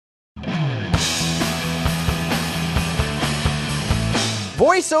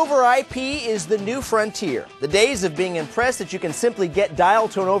Voice over IP is the new frontier. The days of being impressed that you can simply get dial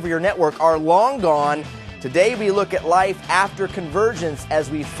tone over your network are long gone. Today we look at life after convergence as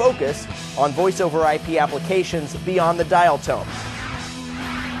we focus on voice over IP applications beyond the dial tone.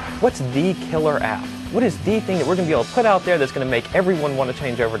 What's the killer app? What is the thing that we're going to be able to put out there that's going to make everyone want to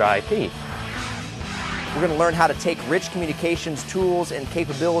change over to IP? We're going to learn how to take rich communications tools and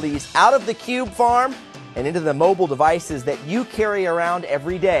capabilities out of the cube farm and into the mobile devices that you carry around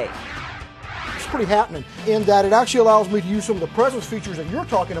every day. It's pretty happening in that it actually allows me to use some of the presence features that you're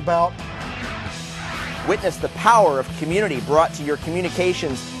talking about. Witness the power of community brought to your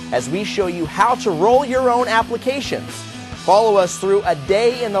communications as we show you how to roll your own applications. Follow us through a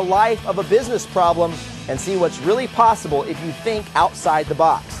day in the life of a business problem and see what's really possible if you think outside the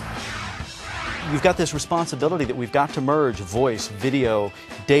box. We've got this responsibility that we've got to merge voice, video,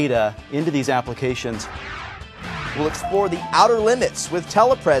 data into these applications. We'll explore the outer limits with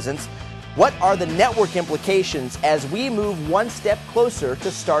telepresence. What are the network implications as we move one step closer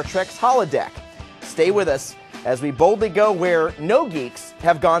to Star Trek's holodeck? Stay with us as we boldly go where no geeks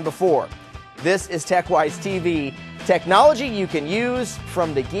have gone before. This is TechWiseTV, technology you can use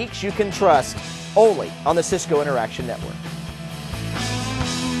from the geeks you can trust, only on the Cisco Interaction Network.